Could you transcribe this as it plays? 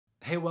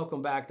Hey,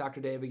 welcome back. Dr.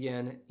 Dave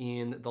again.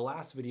 In the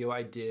last video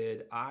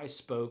I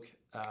spoke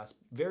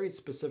very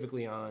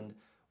specifically on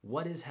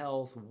what is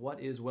health,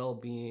 what is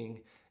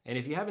well-being. And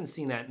if you haven't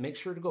seen that, make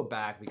sure to go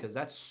back because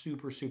that's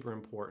super, super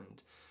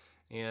important.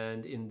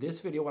 And in this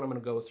video, what I'm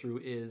gonna go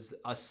through is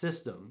a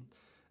system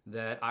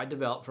that I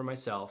developed for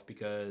myself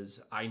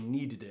because I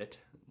needed it.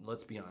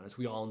 Let's be honest,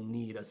 we all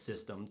need a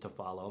system to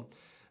follow.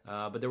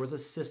 But there was a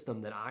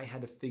system that I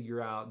had to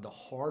figure out the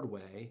hard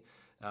way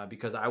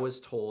because I was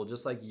told,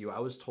 just like you, I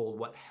was told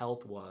what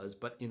health was,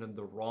 but in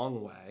the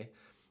wrong way.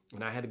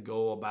 And I had to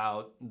go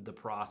about the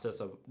process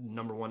of,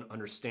 number one,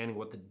 understanding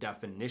what the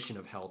definition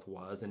of health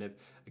was. And if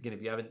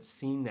you haven't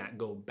seen that,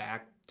 go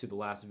back to the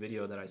last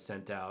video that I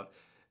sent out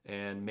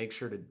and make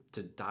sure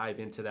to dive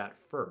into that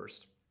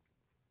first.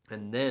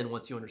 And then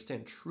once you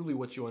understand truly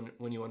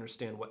when you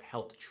understand what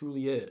health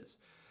truly is,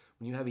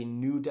 when you have a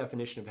new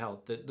definition of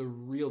health,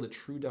 the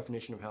true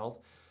definition of health,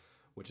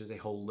 which is a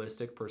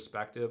holistic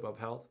perspective of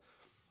health,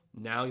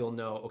 now you'll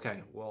know,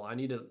 okay, well, I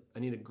need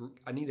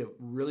to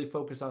really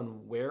focus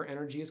on where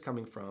energy is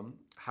coming from,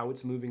 how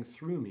it's moving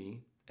through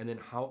me, and then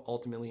how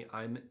ultimately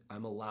I'm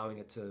allowing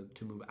it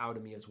to move out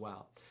of me as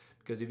well.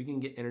 Because if you can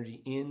get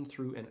energy in,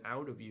 through, and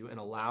out of you and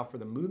allow for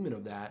the movement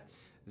of that,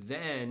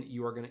 then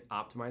you are going to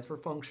optimize for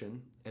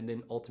function, and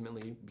then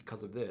ultimately,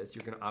 because of this,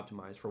 you're going to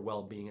optimize for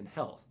well-being and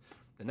health.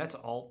 And that's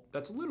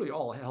literally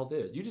all health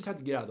is. You just have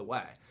to get out of the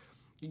way.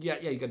 You got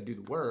to do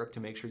the work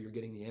to make sure you're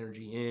getting the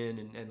energy in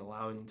and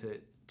allowing to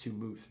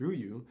move through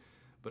you.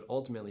 But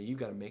ultimately, you've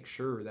got to make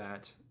sure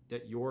that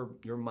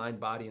your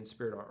mind, body, and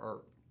spirit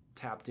are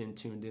tapped in,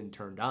 tuned in,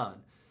 turned on,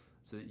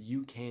 so that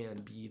you can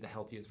be the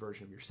healthiest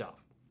version of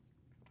yourself.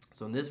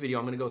 So in this video,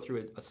 I'm going to go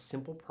through a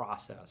simple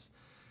process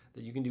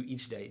that you can do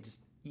each day. Just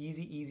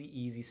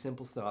easy,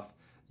 simple stuff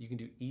you can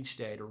do each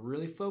day to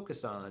really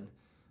focus on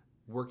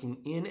working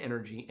in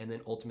energy and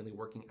then ultimately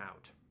working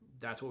out.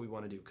 That's what we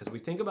want to do. Because we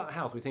think about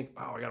health, we think,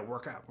 oh, I got to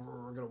work out.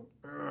 I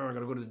got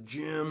to go to the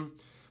gym.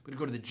 I'm going to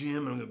go to the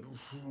gym and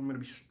I'm going to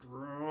be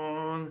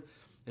strong. And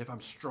if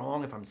I'm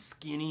strong, if I'm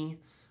skinny,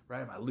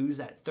 right? If I lose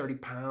that 30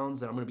 pounds,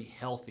 then I'm going to be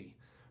healthy,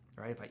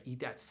 right? If I eat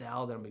that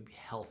salad, then I'm going to be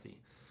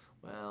healthy.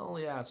 Well,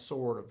 yeah,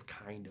 sort of,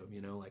 kind of,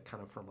 like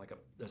kind of from like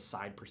a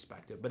side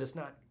perspective, but that's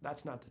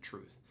not the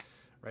truth,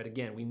 right?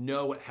 Again, we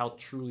know what health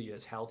truly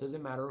is. Health is a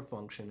matter of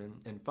function,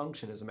 and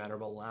function is a matter of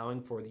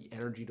allowing for the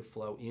energy to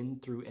flow in,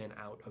 through, and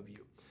out of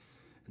you.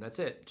 And that's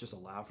it. Just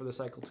allow for the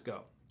cycle to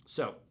go.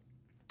 So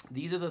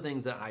these are the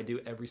things that I do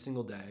every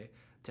single day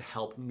to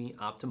help me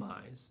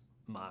optimize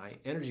my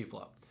energy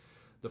flow.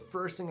 The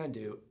first thing I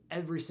do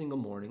every single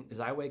morning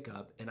is I wake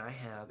up and I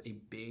have a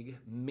big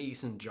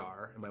mason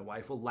jar, and my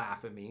wife will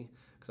laugh at me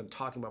because I'm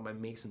talking about my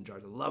mason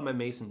jars. I love my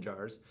mason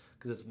jars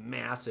because it's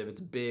massive,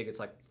 it's big, it's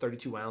like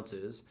 32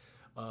 ounces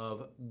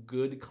of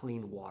good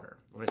clean water.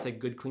 When I say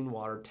good clean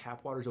water,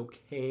 tap water is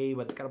okay,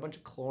 but it's got a bunch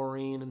of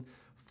chlorine and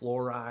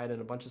fluoride and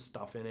a bunch of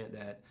stuff in it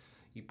that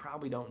you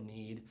probably don't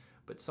need.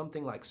 But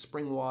something like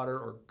spring water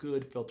or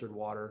good filtered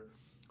water,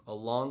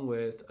 along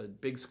with a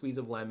big squeeze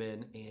of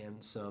lemon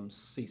and some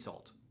sea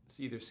salt. It's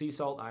either sea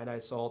salt,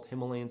 iodized salt,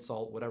 Himalayan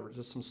salt, whatever,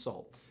 just some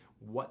salt.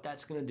 What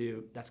that's gonna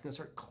do, that's gonna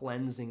start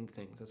cleansing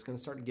things. That's gonna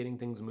start getting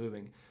things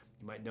moving.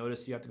 You might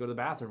notice you have to go to the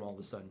bathroom all of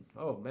a sudden.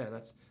 Oh man,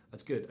 that's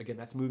good. Again,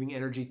 that's moving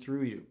energy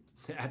through you.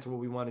 That's what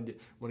we want to do.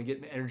 We want to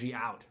get energy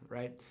out,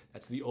 right?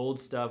 That's the old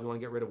stuff. We want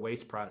to get rid of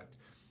waste product.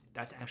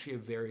 That's actually a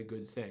very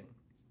good thing.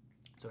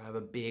 So I have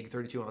a big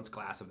 32-ounce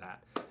glass of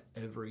that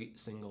every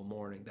single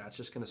morning. That's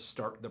just going to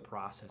start the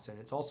process. And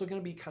it's also going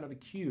to be kind of a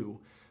cue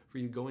for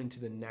you to go into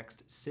the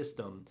next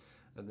system,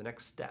 the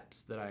next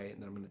steps that I'm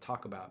going to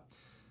talk about.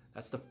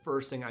 That's the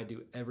first thing I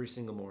do every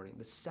single morning.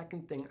 The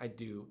second thing I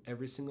do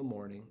every single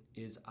morning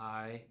is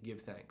I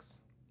give thanks.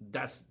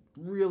 That's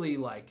really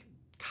like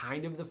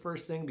kind of the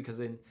first thing, because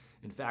in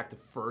fact, the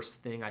first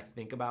thing I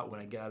think about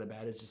when I get out of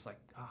bed is just like,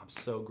 oh, I'm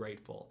so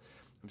grateful.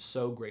 I'm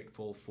so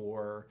grateful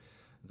for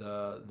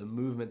the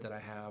movement that I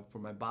have, for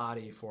my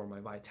body, for my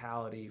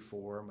vitality,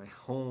 for my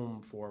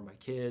home, for my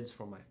kids,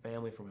 for my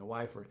family, for my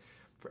wife,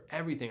 for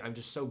everything. I'm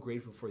just so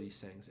grateful for these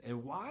things.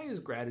 And why is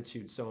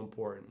gratitude so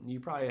important? You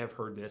probably have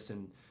heard this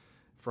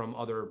from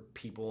other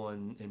people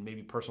and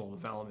maybe personal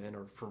development,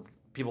 or from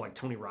people like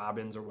Tony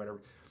Robbins or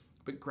whatever.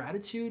 But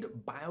gratitude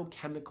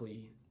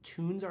biochemically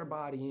tunes our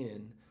body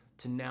in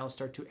to now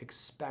start to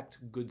expect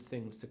good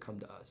things to come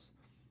to us.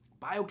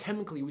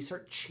 Biochemically, we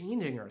start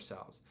changing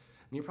ourselves.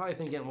 And you're probably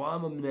thinking, well,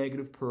 I'm a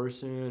negative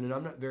person and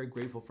I'm not very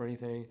grateful for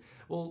anything.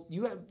 Well,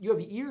 you have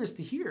ears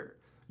to hear.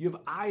 You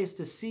have eyes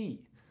to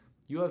see.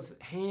 You have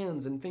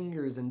hands and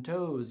fingers and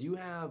toes. You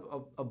have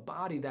a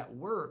body that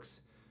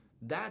works.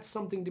 That's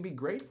something to be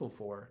grateful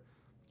for.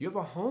 You have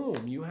a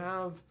home. You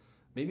have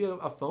maybe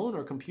a phone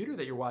or a computer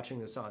that you're watching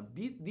this on.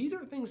 These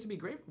are things to be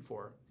grateful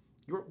for.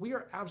 We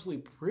are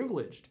absolutely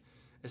privileged,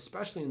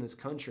 especially in this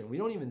country. And we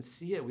don't even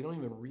see it. We don't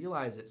even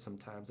realize it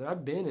sometimes. And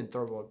I've been in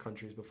third world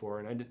countries before,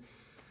 and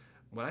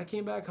when I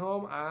came back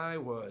home, I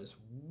was,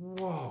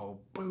 whoa,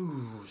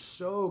 boo,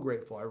 so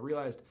grateful. I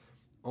realized,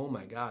 oh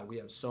my God, we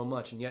have so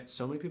much, and yet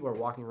so many people are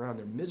walking around,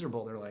 they're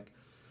miserable. They're like,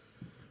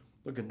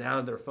 looking down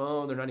at their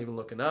phone. They're not even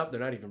looking up. They're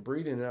not even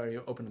breathing. They're not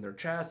even opening their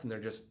chest, and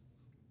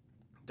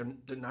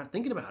they're not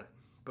thinking about it.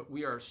 But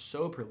we are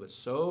so privileged.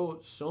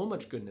 So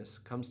much goodness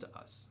comes to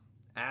us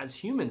as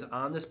humans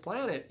on this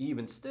planet.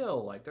 Even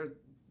still, like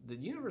the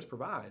universe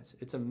provides.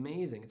 It's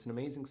amazing. It's an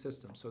amazing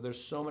system. So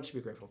there's so much to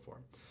be grateful for.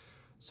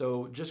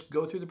 So just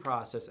go through the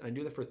process, and I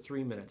do that for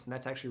 3 minutes, and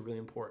that's actually really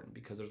important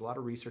because there's a lot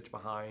of research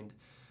behind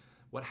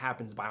what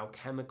happens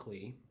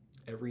biochemically.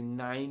 Every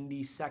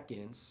 90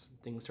 seconds,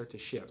 things start to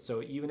shift.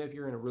 So even if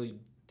you're in a really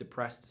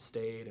depressed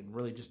state and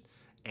really just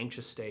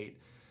anxious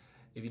state,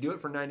 if you do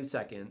it for 90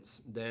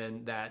 seconds,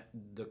 then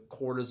the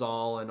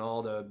cortisol and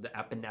all the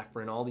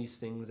epinephrine, all these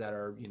things that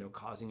are,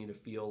 causing you to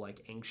feel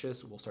like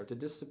anxious will start to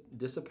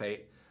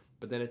dissipate.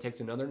 But then it takes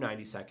another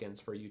 90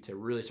 seconds for you to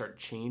really start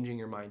changing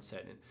your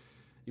mindset. And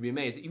you'd be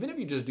amazed. Even if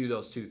you just do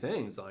those two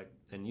things,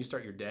 and you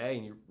start your day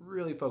and you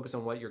really focus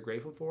on what you're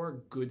grateful for,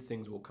 good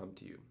things will come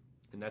to you.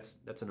 And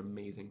that's an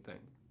amazing thing.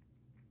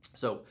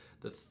 So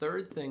the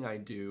third thing I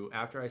do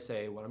after I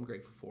say what I'm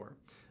grateful for,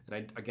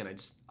 and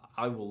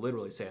I will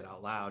literally say it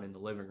out loud in the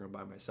living room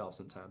by myself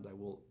sometimes. I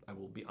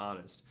will be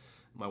honest.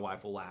 My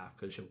wife will laugh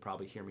because she'll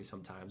probably hear me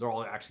sometimes. Or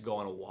I'll actually go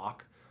on a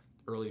walk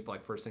early,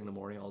 like first thing in the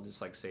morning. I'll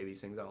just say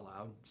these things out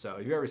loud. So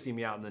if you ever see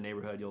me out in the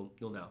neighborhood,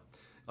 you'll know.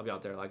 I'll be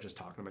out there just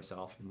talking to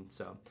myself. And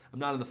so I'm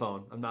not on the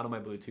phone. I'm not on my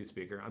Bluetooth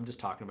speaker. I'm just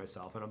talking to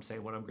myself and I'm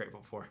saying what I'm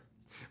grateful for,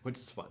 which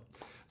is fun.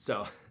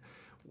 So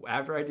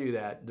after I do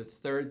that, the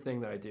third thing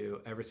that I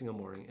do every single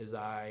morning is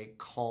I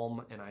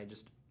calm and I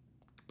just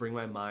bring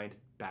my mind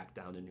back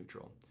down to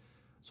neutral.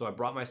 So I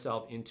brought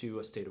myself into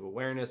a state of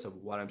awareness of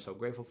what I'm so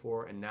grateful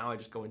for, and now I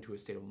just go into a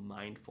state of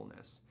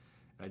mindfulness.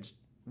 And I just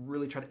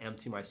really try to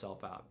empty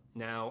myself out.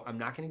 Now, I'm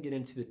not going to get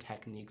into the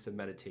techniques of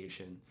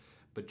meditation,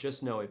 but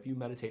just know if you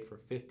meditate for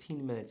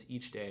 15 minutes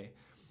each day,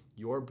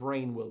 your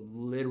brain will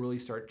literally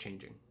start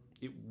changing.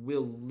 It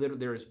will literally,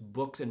 there's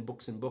books and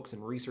books and books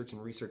and research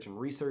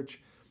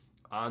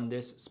on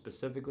this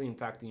specifically. In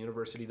fact, the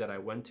university that I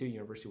went to,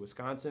 University of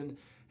Wisconsin,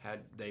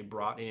 they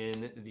brought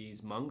in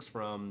these monks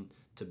from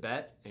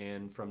Tibet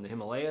and from the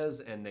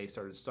Himalayas, and they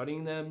started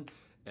studying them,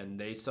 and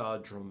they saw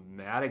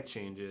dramatic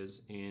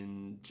changes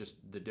in just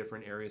the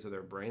different areas of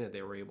their brain that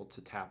they were able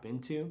to tap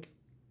into.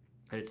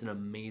 And it's an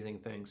amazing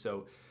thing.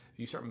 So if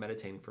you start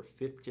meditating for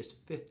just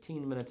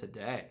 15 minutes a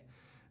day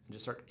and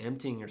just start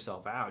emptying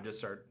yourself out, just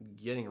start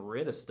getting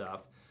rid of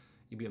stuff,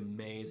 you'd be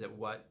amazed at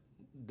what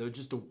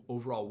just the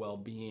overall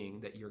well-being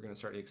that you're going to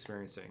start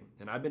experiencing.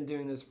 And I've been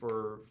doing this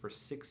for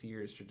 6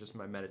 years through just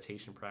my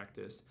meditation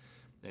practice.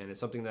 And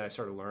it's something that I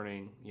started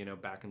learning,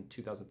 back in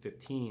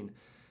 2015,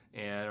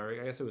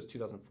 or I guess it was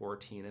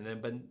 2014. And then,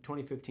 but in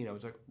 2015, I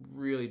was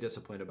really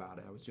disciplined about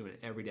it. I was doing it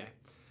every day,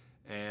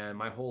 and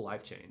my whole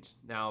life changed.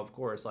 Now, of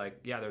course,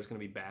 there's going to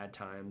be bad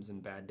times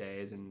and bad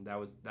days, and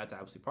that's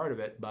absolutely part of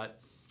it.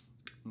 But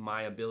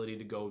my ability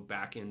to go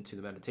back into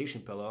the meditation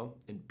pillow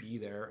and be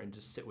there and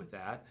just sit with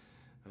that,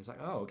 I was like,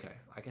 oh, okay,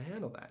 I can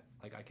handle that.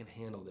 I can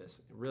handle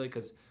this. Really,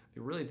 because if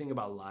you really think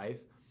about life,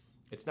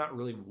 it's not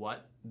really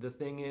what the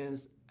thing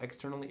is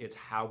externally, it's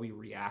how we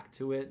react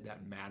to it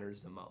that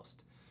matters the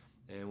most.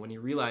 And when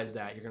you realize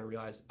that, you're going to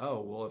realize,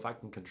 oh, well, if I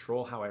can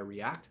control how I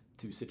react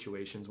to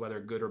situations, whether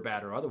good or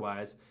bad or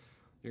otherwise,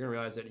 you're going to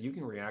realize that you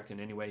can react in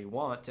any way you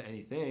want to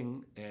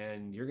anything,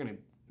 and you're going to,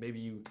 maybe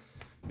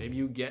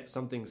you get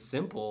something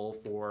simple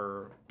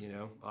for,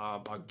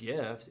 a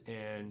gift,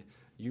 and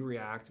you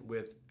react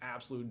with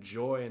absolute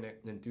joy and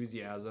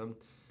enthusiasm,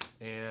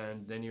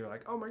 and then you're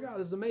like, oh my God,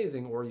 this is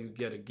amazing. Or you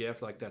get a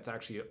gift that's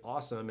actually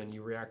awesome, and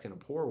you react in a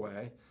poor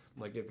way.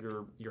 Like if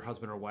your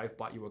husband or wife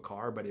bought you a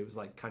car, but it was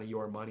kind of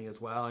your money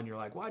as well, and you're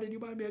like, why did you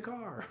buy me a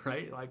car,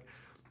 right?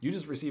 You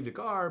just received a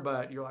car,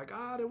 but you're like,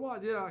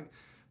 what did I?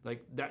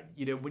 Like that,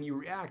 when you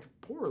react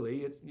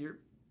poorly,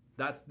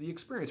 that's the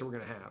experience that we're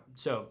gonna have.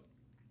 So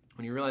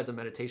when you realize that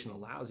meditation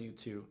allows you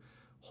to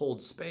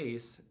hold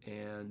space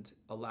and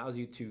allows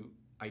you to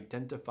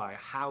identify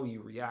how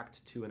you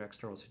react to an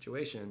external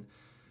situation,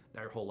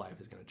 now your whole life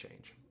is going to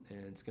change,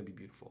 and it's going to be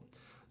beautiful.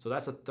 So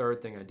that's the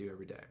third thing I do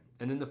every day.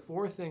 And then the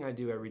fourth thing I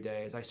do every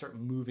day is I start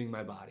moving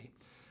my body.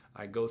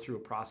 I go through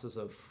a process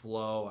of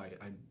flow.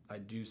 I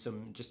do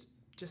some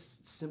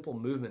just simple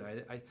movement.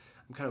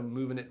 I'm kind of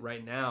moving it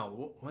right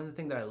now. One of the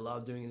things that I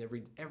love doing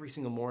every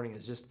single morning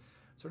is just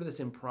sort of this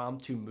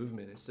impromptu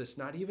movement. It's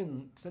not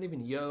even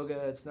yoga.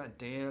 It's not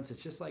dance.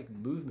 It's just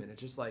movement.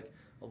 It's just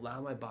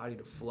allow my body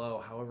to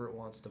flow however it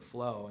wants to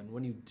flow. And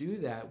when you do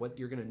that, what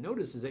you're going to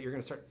notice is that you're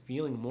going to start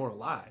feeling more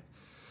alive.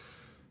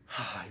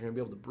 You're going to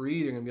be able to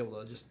breathe. You're going to be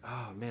able to just,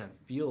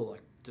 feel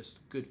just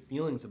good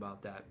feelings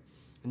about that.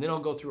 And then I'll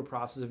go through a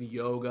process of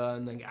yoga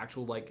and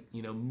actual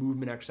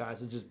movement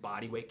exercises, just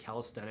body weight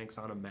calisthenics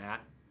on a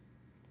mat.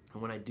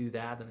 And when I do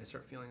that, then I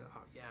start feeling,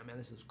 oh yeah, man,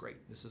 this is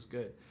great. This is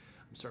good.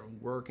 I'm starting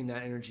working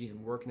that energy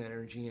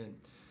in.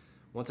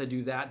 Once I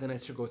do that, then I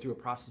start to go through a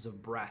process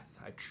of breath.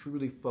 I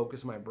truly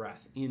focus my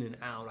breath in and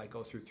out. I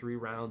go through 3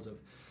 rounds of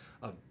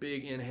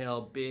big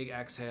inhale, big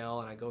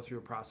exhale, and I go through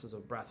a process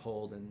of breath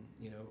hold. And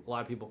a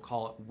lot of people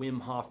call it Wim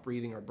Hof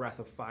breathing or breath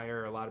of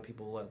fire. A lot of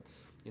people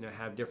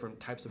have different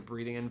types of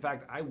breathing. In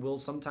fact, I will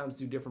sometimes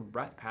do different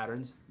breath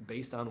patterns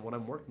based on what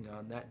I'm working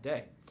on that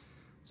day.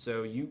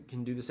 So you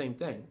can do the same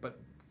thing, but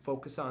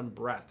focus on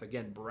breath.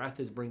 Again, breath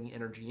is bringing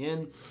energy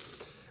in,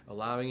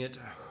 allowing it to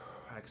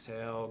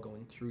exhale,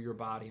 going through your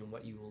body. And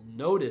what you will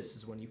notice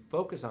is when you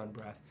focus on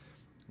breath,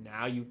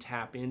 now you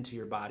tap into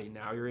your body.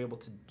 Now you're able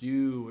to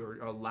do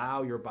or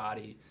allow your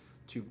body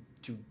to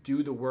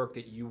do the work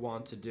that you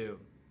want to do.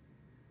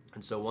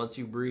 And so once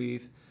you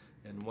breathe,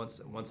 and once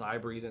I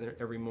breathe in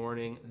every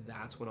morning,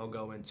 that's when I'll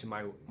go into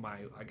my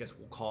I guess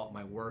we'll call it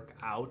my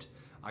workout.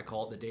 I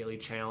call it the daily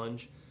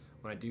challenge.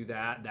 When I do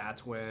that,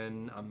 that's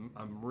when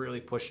I'm really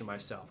pushing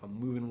myself. I'm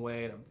moving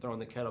weight, I'm throwing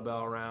the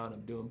kettlebell around,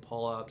 I'm doing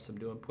pull-ups, I'm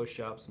doing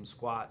push-ups, some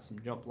squats, some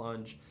jump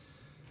lunge,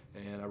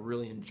 and I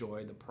really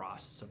enjoy the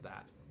process of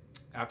that.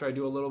 After I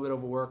do a little bit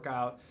of a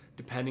workout,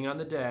 depending on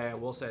the day, I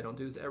will say I don't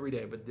do this every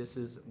day, but this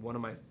is one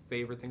of my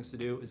favorite things to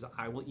do, is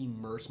I will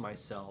immerse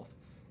myself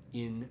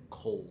in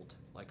cold,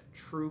 like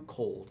true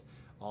cold.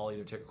 I'll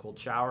either take a cold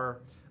shower,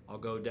 I'll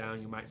go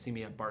down, you might see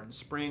me at Barton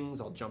Springs,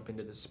 I'll jump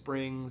into the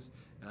springs,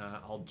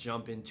 I'll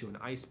jump into an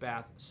ice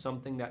bath,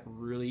 something that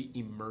really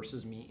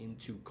immerses me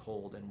into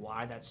cold. And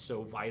why that's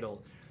so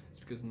vital is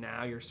because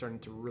now you're starting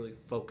to really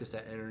focus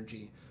that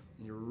energy,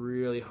 and you're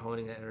really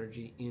honing that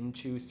energy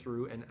into,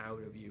 through, and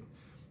out of you.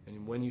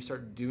 And when you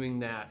start doing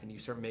that and you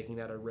start making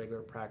that a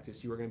regular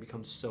practice, you are going to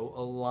become so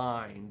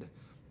aligned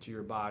to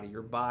your body.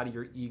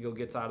 Your ego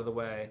gets out of the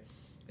way,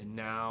 and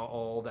now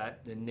all that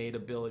innate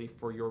ability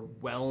for your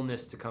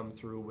wellness to come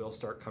through will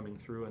start coming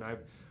through. And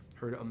I've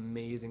heard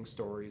amazing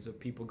stories of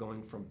people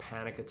going from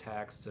panic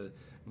attacks to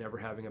never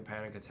having a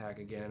panic attack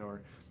again,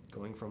 or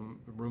going from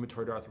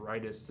rheumatoid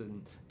arthritis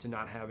to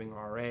not having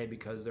RA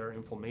because their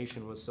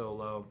inflammation was so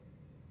low.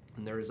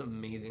 And there is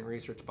amazing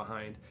research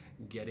behind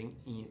getting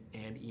in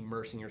and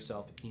immersing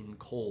yourself in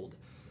cold.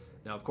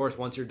 Now, of course,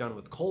 once you're done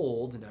with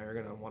cold, now you're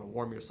going to want to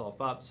warm yourself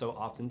up. So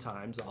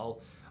oftentimes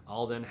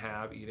I'll then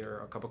have either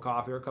a cup of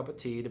coffee or a cup of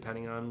tea,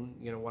 depending on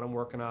what I'm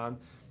working on.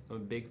 I'm a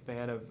big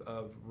fan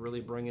of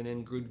really bringing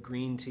in good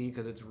green tea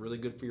because it's really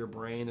good for your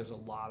brain. There's a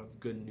lot of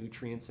good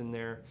nutrients in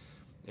there.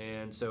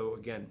 And so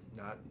again,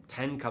 not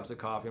 10 cups of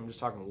coffee. I'm just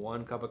talking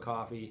 1 cup of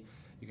coffee.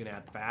 You can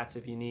add fats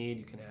if you need.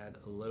 You can add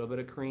a little bit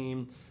of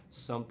cream,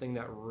 something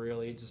that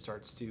really just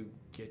starts to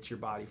get your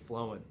body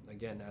flowing.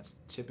 Again, that's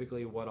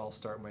typically what I'll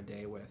start my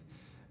day with.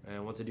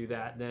 And once I do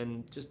that,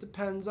 then just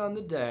depends on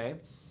the day.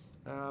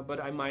 But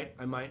I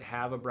might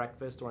have a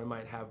breakfast, or I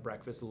might have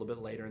breakfast a little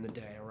bit later in the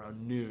day,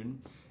 around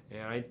noon.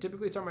 And I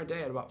typically start my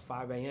day at about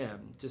 5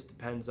 a.m. Just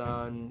depends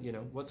on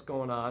what's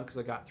going on, because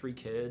I got 3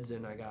 kids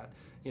and I got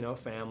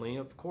family,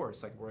 of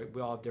course. Like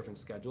we all have different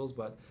schedules,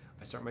 but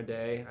I start my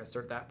day. I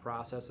start that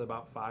process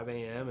about 5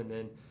 a.m. and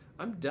then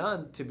I'm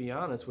done, to be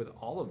honest, with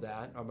all of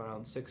that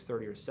around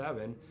 6:30 or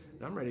 7, and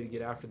I'm ready to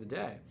get after the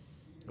day.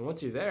 And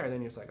once you're there,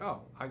 then you're just like,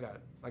 oh, I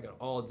got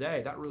all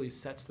day. That really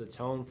sets the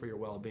tone for your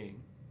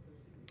well-being.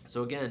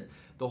 So again,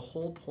 the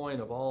whole point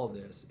of all of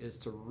this is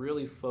to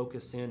really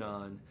focus in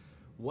on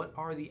what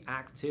are the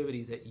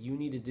activities that you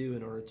need to do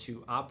in order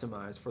to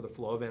optimize for the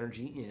flow of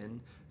energy in,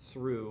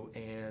 through,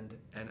 and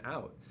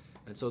out.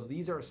 And so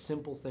these are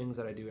simple things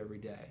that I do every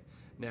day.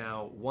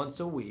 Now, once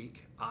a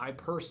week, I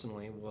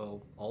personally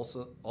will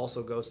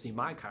also go see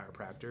my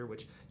chiropractor,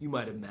 which you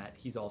might have met.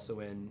 He's also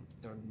in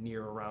or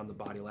near around the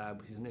Body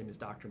Lab. His name is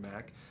Dr.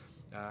 Mack.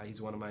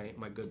 He's one of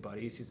my good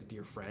buddies. He's a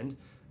dear friend.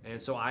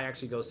 And so I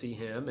actually go see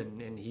him,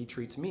 and he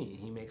treats me.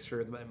 He makes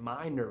sure that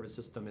my nervous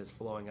system is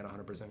flowing at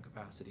 100%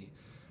 capacity.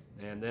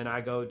 And then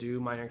I go do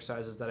my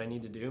exercises that I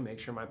need to do, make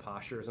sure my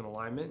posture is in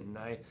alignment, and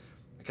I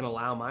can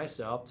allow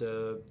myself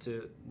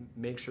to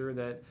make sure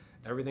that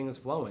everything is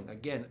flowing.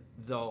 Again,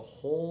 the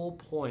whole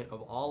point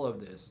of all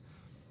of this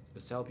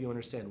is to help you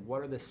understand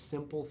what are the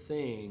simple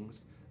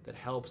things that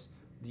helps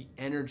the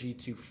energy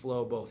to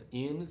flow both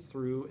in,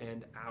 through,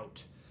 and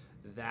out.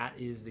 That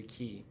is the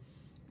key.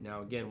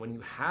 Now, again, when you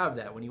have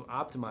that, when you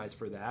optimize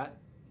for that,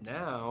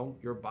 now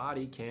your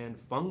body can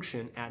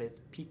function at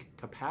its peak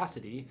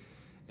capacity.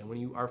 And when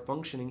you are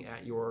functioning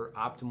at your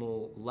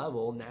optimal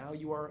level, now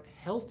you are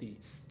healthy.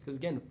 Because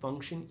again,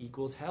 function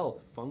equals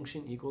health.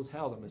 Function equals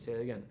health. I'm going to say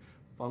it again.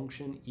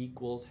 Function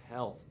equals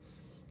health.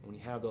 When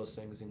you have those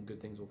things, then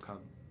good things will come.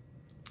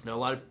 Now,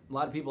 a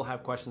lot of people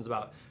have questions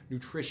about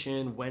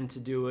nutrition, when to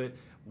do it,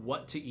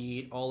 what to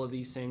eat, all of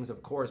these things,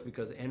 of course,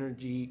 because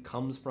energy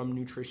comes from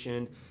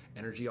nutrition.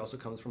 Energy also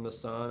comes from the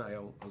sun. I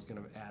was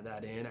going to add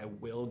that in. I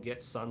will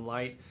get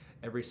sunlight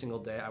every single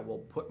day. I will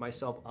put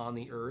myself on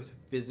the earth,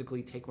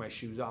 physically take my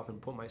shoes off and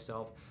put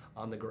myself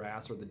on the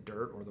grass or the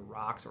dirt or the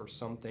rocks or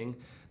something.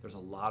 There's a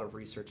lot of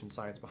research and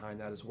science behind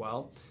that as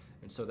well.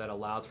 And so that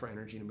allows for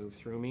energy to move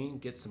through me,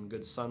 get some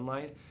good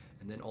sunlight,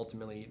 and then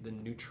ultimately the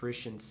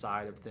nutrition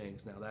side of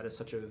things. Now that is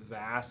such a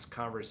vast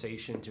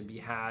conversation to be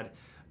had,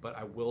 but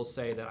I will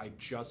say that I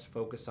just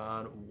focus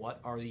on what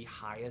are the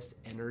highest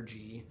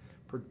energy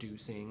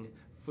producing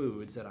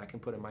foods that I can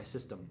put in my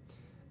system.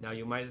 Now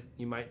you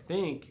might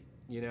think,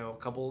 a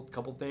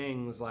couple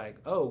things like,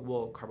 oh,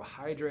 well,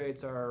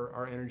 carbohydrates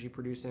are energy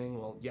producing.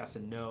 Well, yes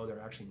and no,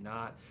 they're actually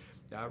not.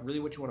 really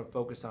what you want to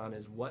focus on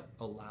is what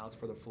allows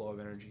for the flow of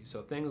energy.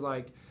 So things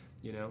like,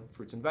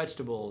 fruits and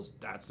vegetables,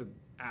 that's an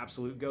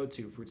absolute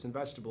go-to. Fruits and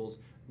vegetables,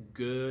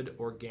 good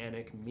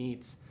organic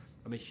meats.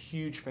 I'm a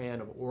huge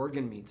fan of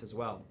organ meats as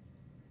well.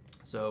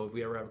 So if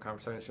we ever have a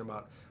conversation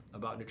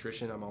about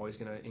nutrition, I'm always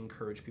going to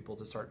encourage people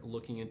to start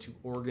looking into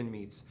organ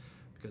meats,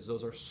 because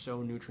those are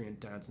so nutrient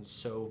dense and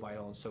so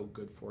vital and so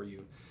good for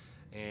you.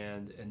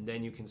 And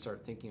then you can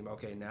start thinking about,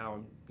 okay, now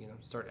I'm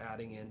start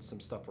adding in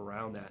some stuff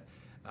around that.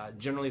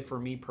 Generally, for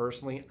me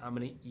personally, I'm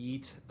going to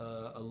eat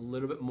a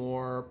little bit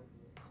more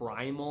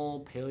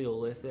primal,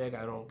 Paleolithic.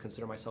 I don't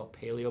consider myself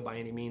paleo by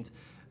any means,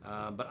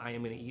 but I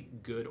am going to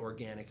eat good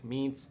organic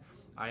meats.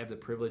 I have the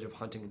privilege of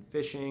hunting and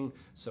fishing,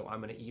 so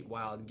I'm going to eat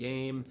wild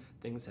game,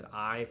 things that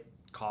I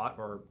caught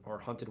or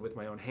hunted with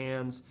my own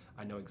hands.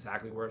 I know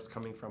exactly where it's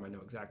coming from. I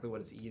know exactly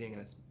what it's eating,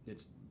 and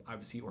it's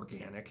obviously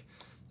organic.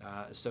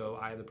 So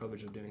I have the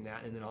privilege of doing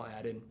that, and then I'll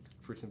add in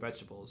fruits and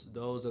vegetables.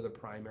 Those are the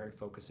primary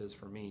focuses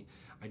for me.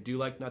 I do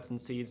like nuts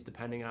and seeds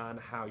depending on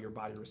how your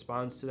body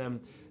responds to them,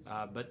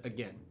 but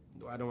again,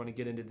 I don't want to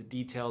get into the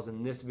details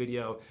in this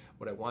video.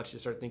 What I want you to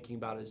start thinking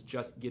about is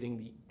just getting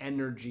the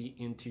energy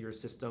into your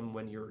system.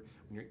 When you're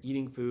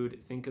eating food,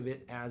 think of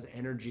it as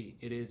energy.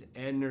 It is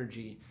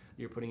energy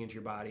you're putting into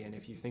your body. And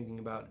if you're thinking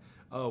about,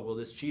 oh, well,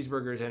 this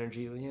cheeseburger is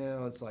energy,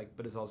 it's like,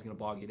 but it's also going to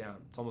bog you down.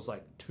 It's almost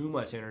like too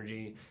much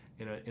energy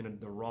in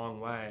the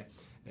wrong way.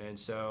 And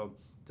so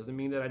it doesn't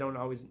mean that I don't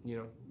always,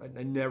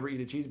 I never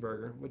eat a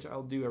cheeseburger, which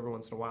I'll do every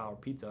once in a while, or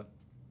pizza.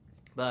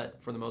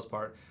 But for the most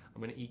part,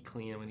 I'm going to eat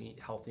clean. I'm going to eat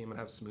healthy. I'm going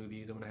to have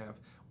smoothies. I'm going to have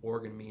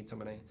organ meats. I'm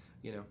going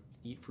to,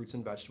 eat fruits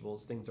and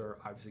vegetables. Things are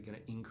obviously going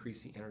to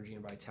increase the energy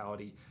and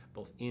vitality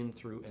both in,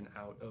 through, and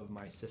out of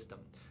my system.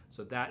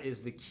 So that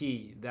is the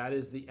key. That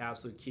is the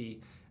absolute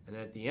key. And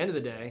at the end of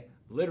the day,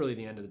 literally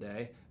the end of the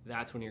day,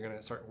 that's when you're going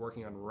to start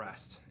working on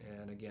rest.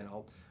 And again,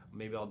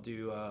 maybe I'll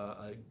do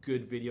a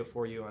good video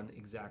for you on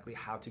exactly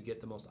how to get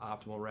the most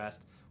optimal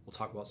rest. We'll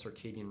talk about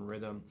circadian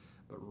rhythm,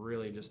 but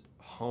really just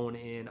hone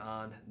in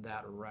on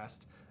that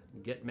rest.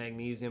 Get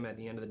magnesium at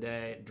the end of the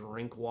day,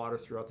 drink water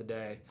throughout the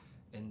day,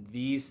 and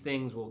these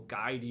things will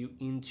guide you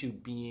into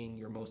being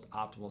your most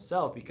optimal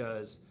self,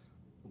 because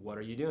what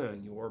are you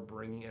doing? You're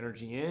bringing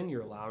energy in,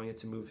 you're allowing it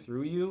to move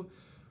through you,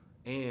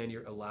 and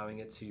you're allowing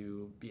it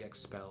to be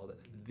expelled.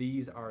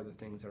 These are the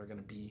things that are going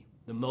to be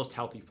the most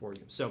healthy for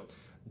you. So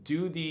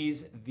do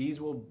these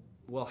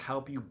will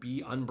help you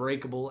be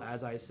unbreakable,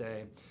 as I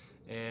say.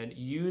 And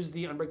use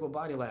the Unbreakable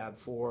Body Lab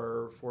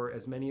for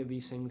as many of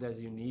these things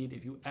as you need.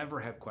 If you ever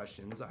have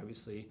questions,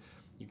 obviously,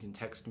 you can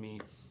text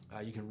me,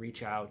 you can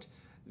reach out.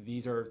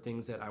 These are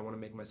things that I want to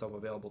make myself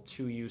available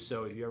to you.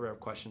 So if you ever have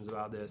questions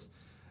about this,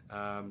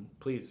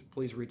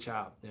 please reach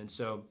out. And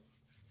so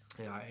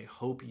I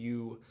hope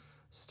you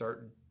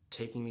start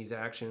taking these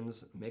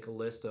actions, make a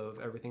list of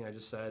everything I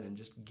just said, and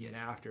just get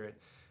after it.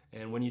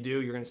 And when you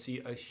do, you're going to see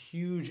a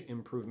huge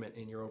improvement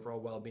in your overall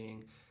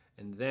well-being.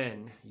 And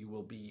then you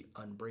will be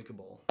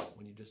unbreakable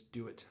when you just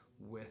do it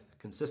with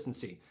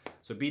consistency.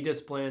 So be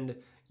disciplined.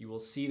 You will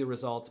see the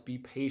results. Be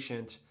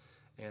patient.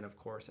 And of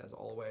course, as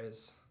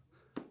always,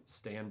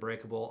 stay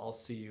unbreakable. I'll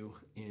see you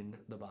in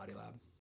the Body Lab.